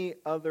before any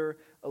other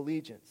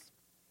allegiance.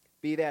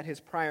 Be that his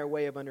prior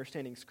way of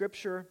understanding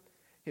Scripture,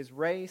 his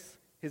race,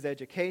 his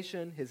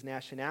education, his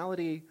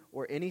nationality,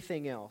 or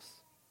anything else.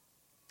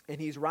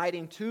 And he's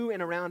writing to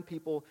and around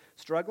people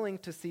struggling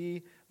to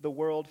see the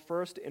world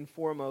first and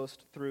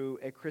foremost through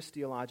a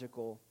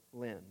Christological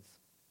lens.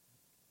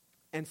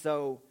 And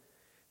so,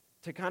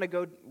 to kind of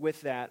go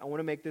with that, I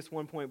want to make this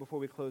one point before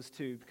we close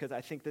too, because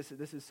I think this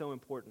is so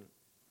important.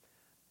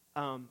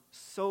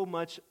 So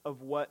much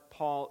of what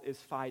Paul is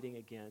fighting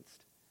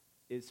against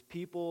is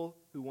people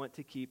who want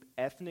to keep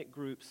ethnic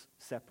groups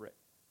separate.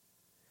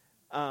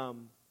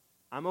 I'm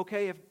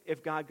okay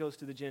if God goes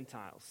to the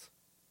Gentiles,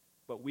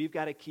 but we've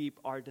got to keep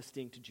our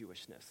distinct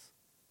Jewishness.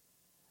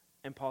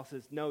 And Paul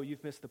says, no,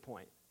 you've missed the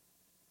point.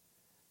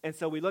 And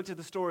so we looked at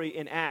the story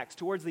in Acts,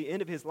 towards the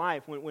end of his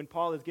life, when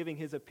Paul is giving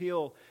his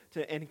appeal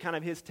to and kind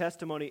of his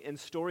testimony and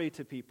story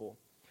to people.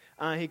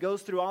 He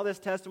goes through all this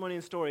testimony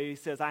and story. He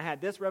says, I had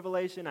this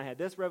revelation,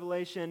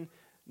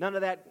 none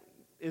of that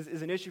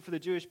is an issue for the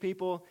Jewish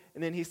people.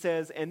 And then he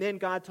says, and then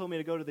God told me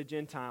to go to the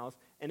Gentiles.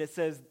 And it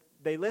says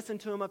they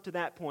listened to him up to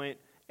that point,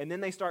 and then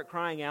they start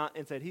crying out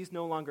and said, he's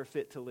no longer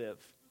fit to live.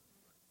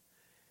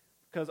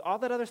 Because all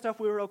that other stuff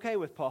we were okay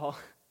with, Paul.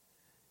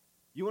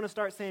 You want to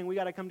start saying we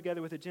got to come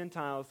together with the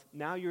Gentiles,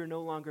 now you're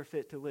no longer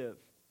fit to live.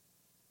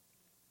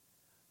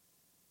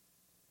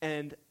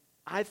 And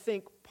I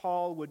think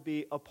Paul would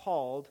be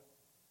appalled,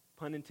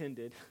 pun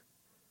intended,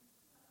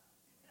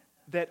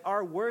 that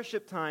our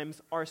worship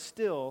times are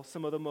still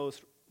some of the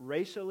most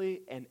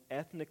racially and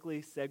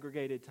ethnically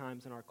segregated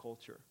times in our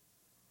culture.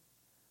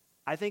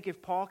 I think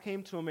if Paul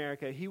came to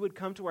America, he would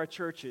come to our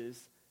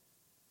churches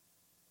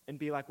and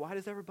be like, why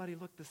does everybody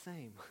look the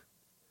same?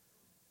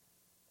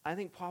 I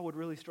think Paul would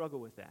really struggle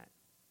with that.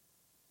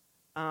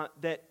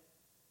 That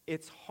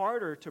it's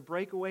harder to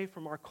break away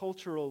from our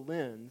cultural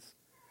lens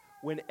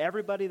when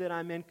everybody that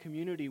I'm in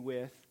community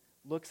with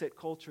looks at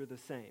culture the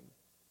same.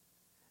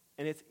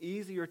 And it's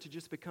easier to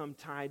just become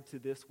tied to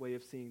this way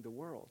of seeing the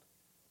world.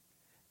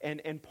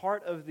 And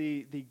part of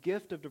the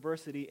gift of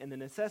diversity and the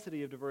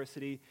necessity of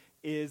diversity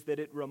is that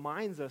it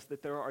reminds us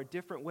that there are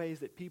different ways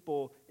that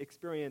people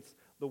experience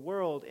the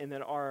world, and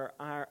that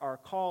our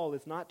call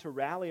is not to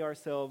rally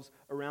ourselves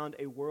around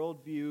a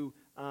worldview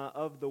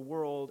of the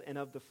world and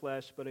of the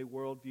flesh, but a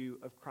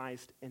worldview of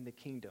Christ and the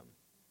kingdom.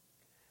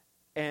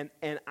 And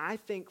I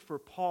think for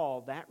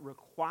Paul, that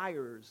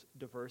requires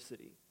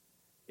diversity.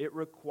 It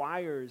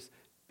requires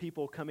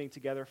people coming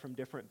together from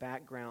different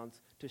backgrounds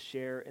to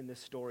share in this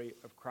story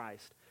of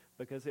Christ,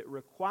 because it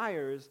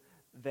requires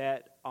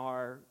that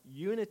our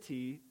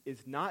unity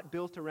is not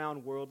built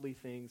around worldly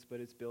things, but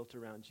it's built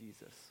around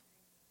Jesus.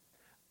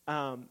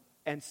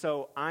 And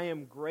so I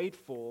am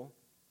grateful.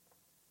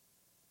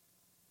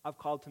 I've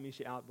called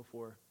Tamisha out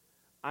before.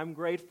 I'm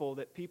grateful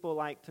that people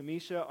like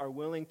Tamisha are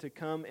willing to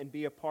come and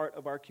be a part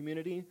of our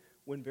community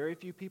when very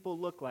few people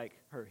look like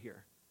her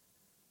here.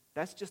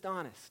 That's just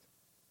honest.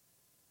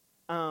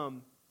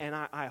 And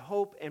I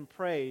hope and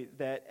pray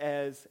that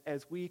as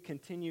we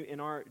continue in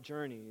our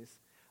journeys,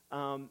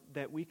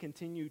 that we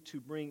continue to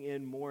bring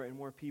in more and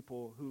more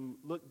people who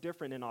look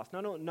different in us,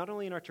 not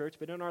only in our church,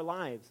 but in our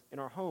lives, in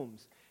our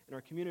homes, in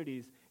our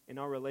communities, in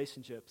our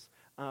relationships,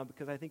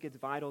 because I think it's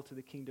vital to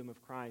the kingdom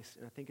of Christ,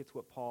 and I think it's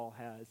what Paul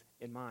has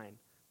in mind,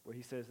 where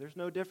he says there's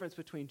no difference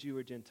between Jew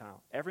or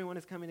Gentile. Everyone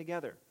is coming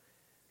together.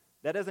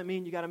 That doesn't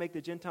mean you got to make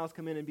the Gentiles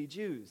come in and be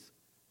Jews.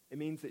 It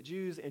means that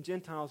Jews and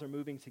Gentiles are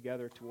moving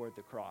together toward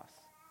the cross.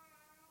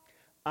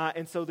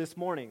 And so this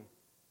morning,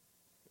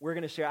 we're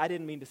going to share. I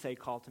didn't mean to say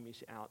call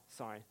Tamisha out.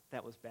 Sorry,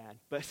 that was bad.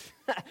 But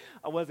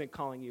I wasn't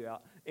calling you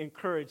out.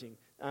 Encouraging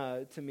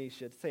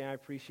Tamisha to say I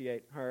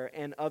appreciate her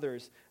and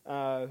others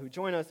who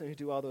join us and who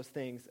do all those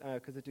things,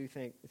 because I do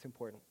think it's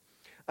important.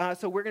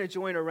 So we're going to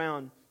join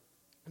around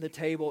the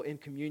table in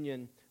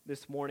communion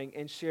this morning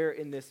and share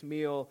in this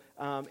meal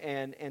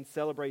and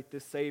celebrate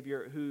this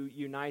Savior who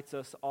unites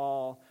us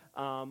all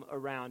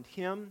around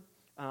Him,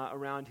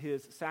 around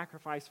His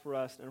sacrifice for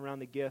us, and around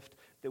the gift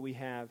that we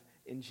have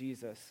in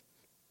Jesus.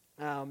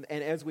 And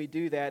as we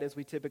do that, as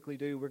we typically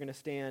do, we're going to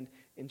stand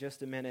in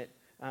just a minute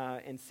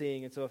and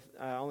sing. And so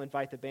I'll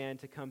invite the band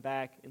to come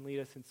back and lead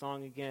us in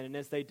song again. And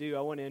as they do,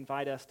 I want to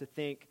invite us to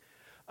think,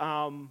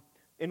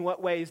 in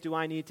what ways do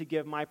I need to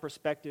give my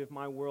perspective,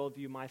 my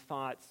worldview, my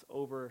thoughts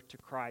over to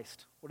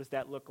Christ? What does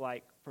that look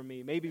like for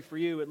me? Maybe for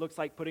you, it looks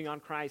like putting on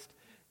Christ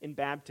in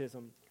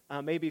baptism.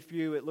 Maybe for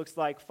you, it looks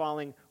like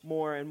falling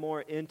more and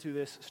more into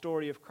this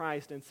story of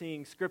Christ and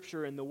seeing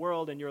Scripture and the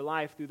world and your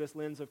life through this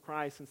lens of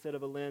Christ instead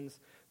of a lens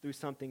through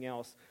something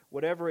else.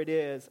 Whatever it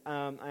is,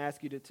 I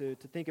ask you to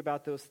think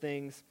about those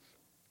things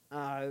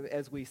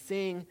as we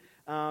sing.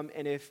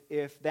 And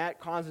if that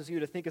causes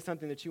you to think of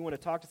something that you want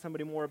to talk to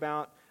somebody more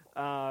about,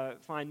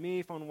 find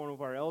me, find one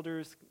of our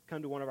elders,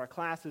 come to one of our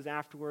classes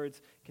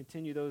afterwards,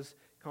 continue those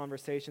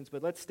conversations.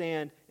 But let's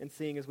stand and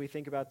sing as we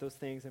think about those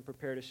things and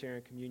prepare to share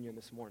in communion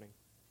this morning.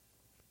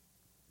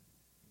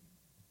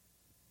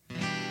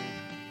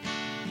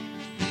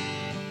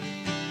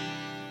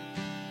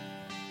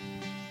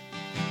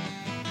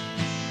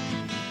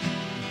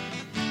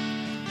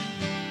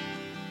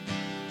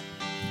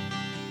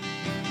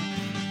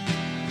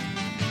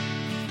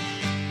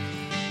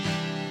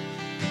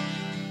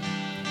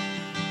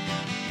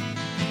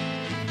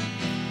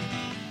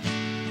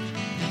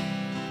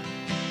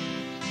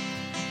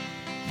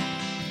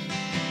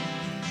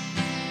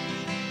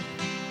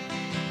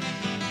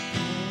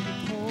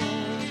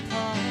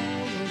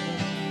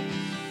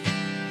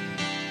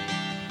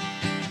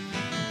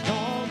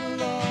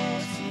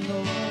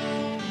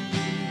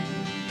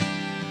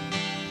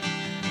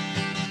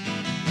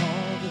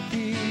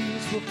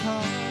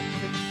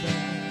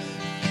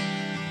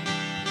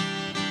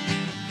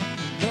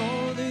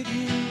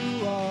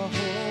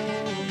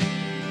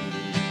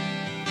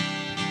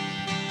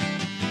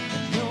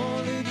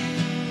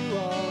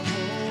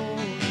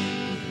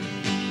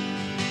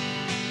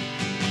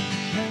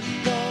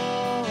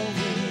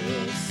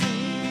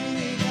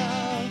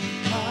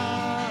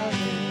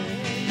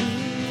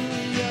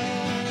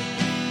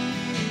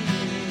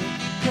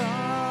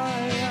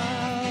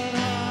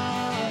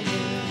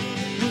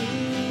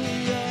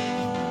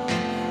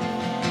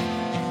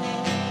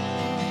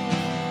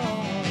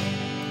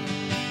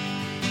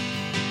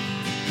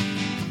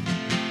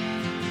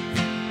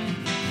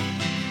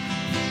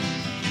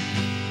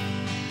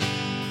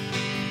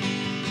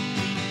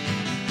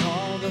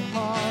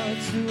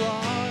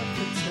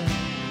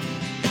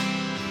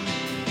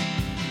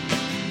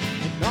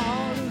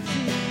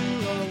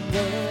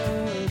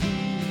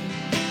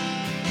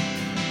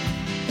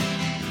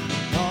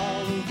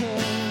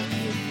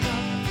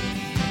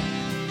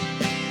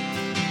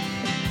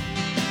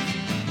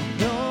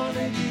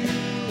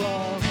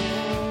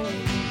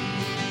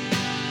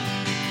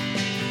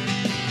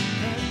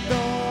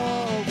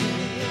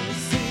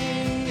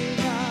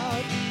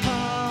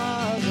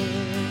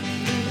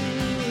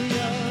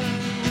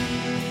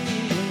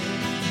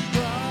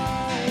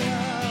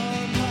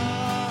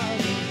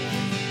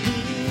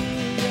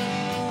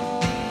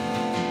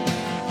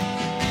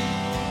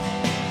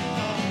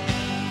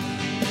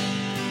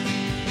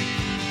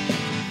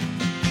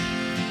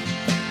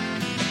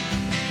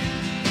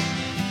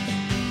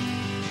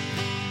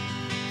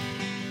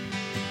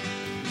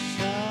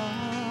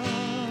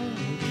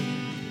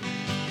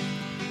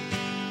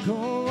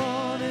 Go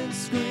on and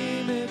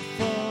scream it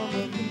from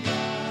the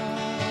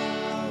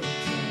mountains.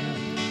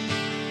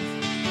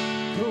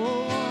 Go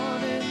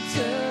on and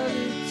tell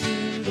it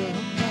to the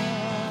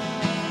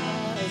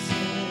masses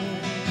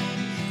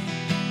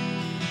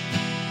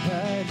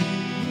that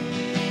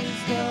He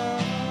is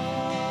God.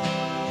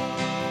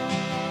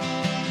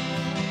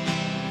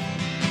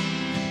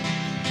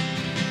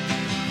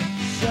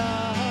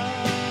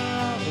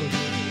 Shout it.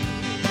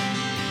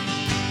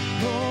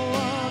 Go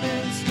on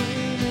and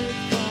scream it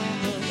from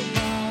the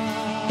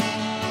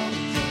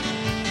mountains.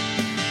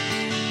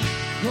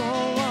 Go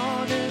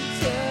on and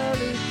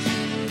tell it to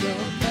the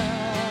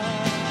masses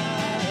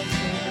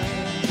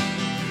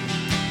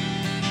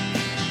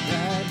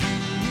that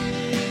He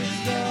is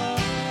God.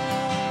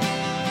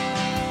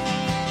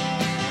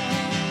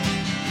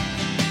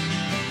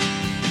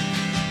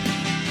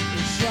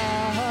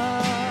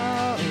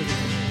 Shout it.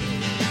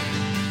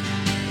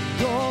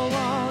 Go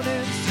on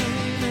and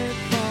scream it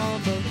from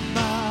the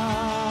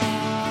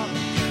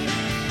mountains.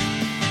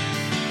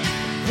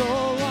 Go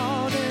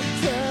on and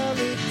tell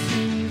it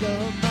to the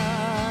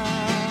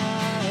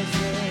masses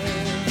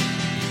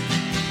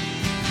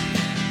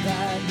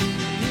that He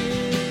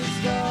is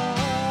God.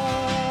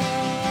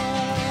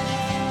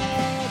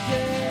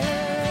 Yeah.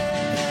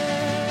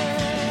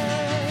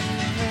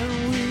 And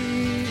we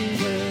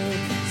will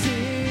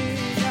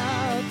sing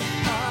out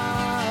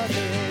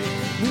hallelujah,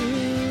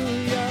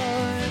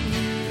 and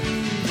we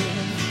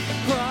will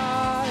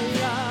cry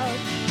out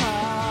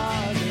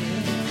hallelujah,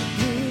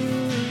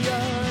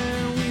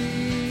 and we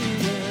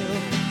will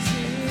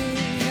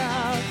sing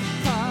out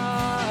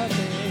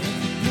hallelujah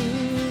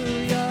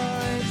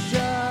and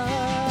shout,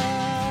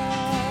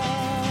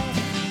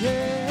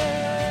 yeah,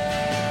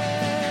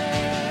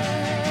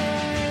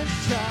 and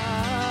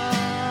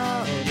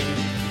shout it.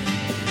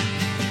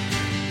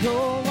 Go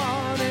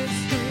on and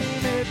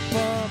scream it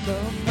from the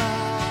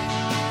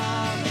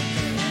mountains.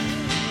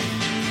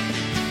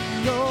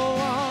 Go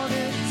on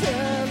and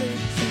tell it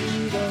to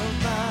the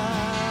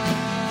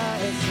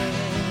masses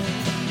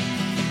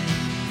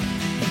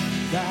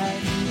that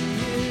He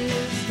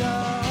is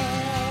God.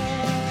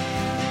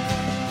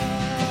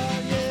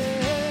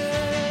 Yeah,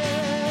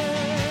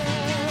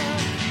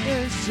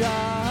 and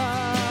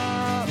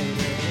shout it.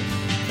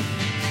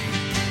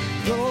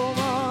 Go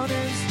on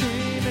and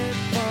scream it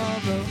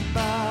from the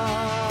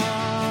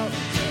mountains.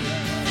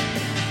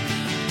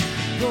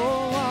 Go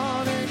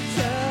on and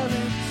tell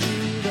it to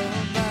the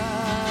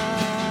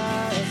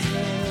masses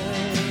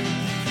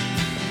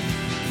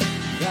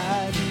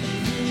that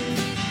He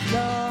is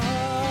God.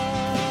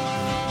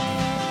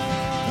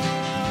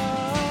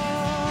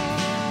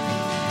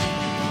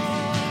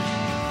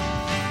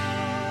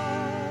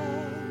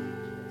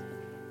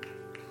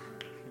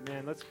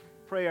 Amen. Let's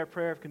pray our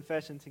prayer of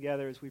confession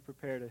together as we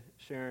prepare to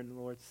share in the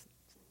Lord's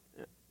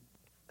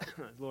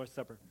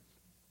Supper.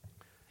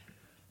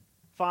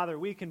 Father,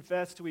 we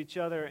confess to each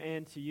other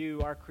and to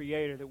you, our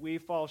Creator, that we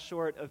fall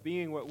short of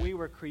being what we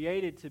were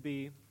created to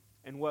be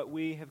and what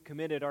we have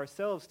committed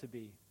ourselves to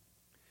be.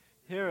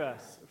 Hear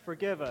us,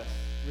 forgive us,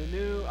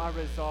 renew our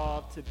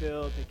resolve to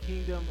build the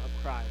kingdom of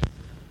Christ.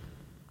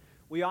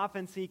 We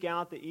often seek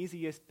out the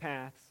easiest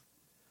paths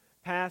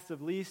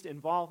of least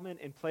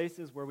involvement in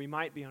places where we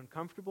might be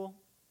uncomfortable,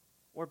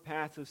 or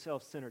paths of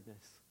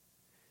self-centeredness.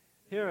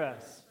 Hear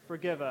us,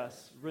 forgive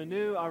us,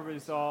 renew our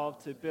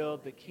resolve to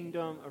build the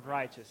kingdom of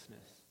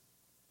righteousness.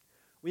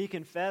 We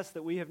confess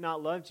that we have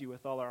not loved you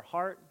with all our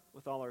heart,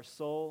 with all our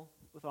soul,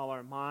 with all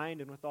our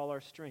mind, and with all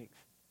our strength.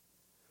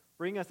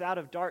 Bring us out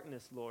of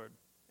darkness, Lord,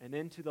 and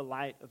into the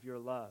light of your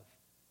love.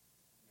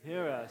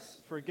 Hear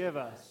us, forgive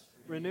us,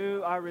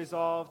 renew our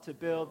resolve to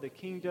build the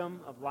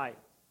kingdom of light.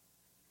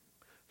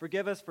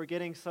 Forgive us for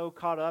getting so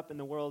caught up in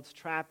the world's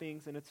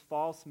trappings and its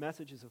false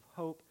messages of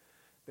hope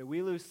that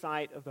we lose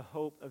sight of the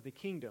hope of the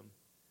kingdom,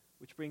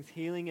 which brings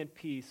healing and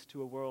peace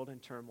to a world in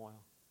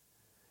turmoil.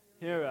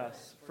 Hear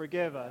us,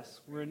 forgive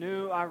us,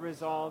 renew our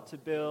resolve to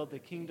build the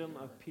kingdom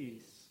of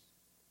peace.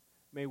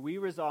 May we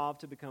resolve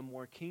to become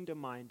more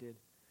kingdom-minded,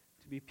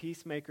 to be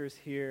peacemakers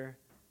here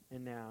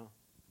and now.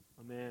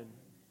 Amen.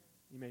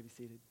 You may be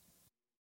seated.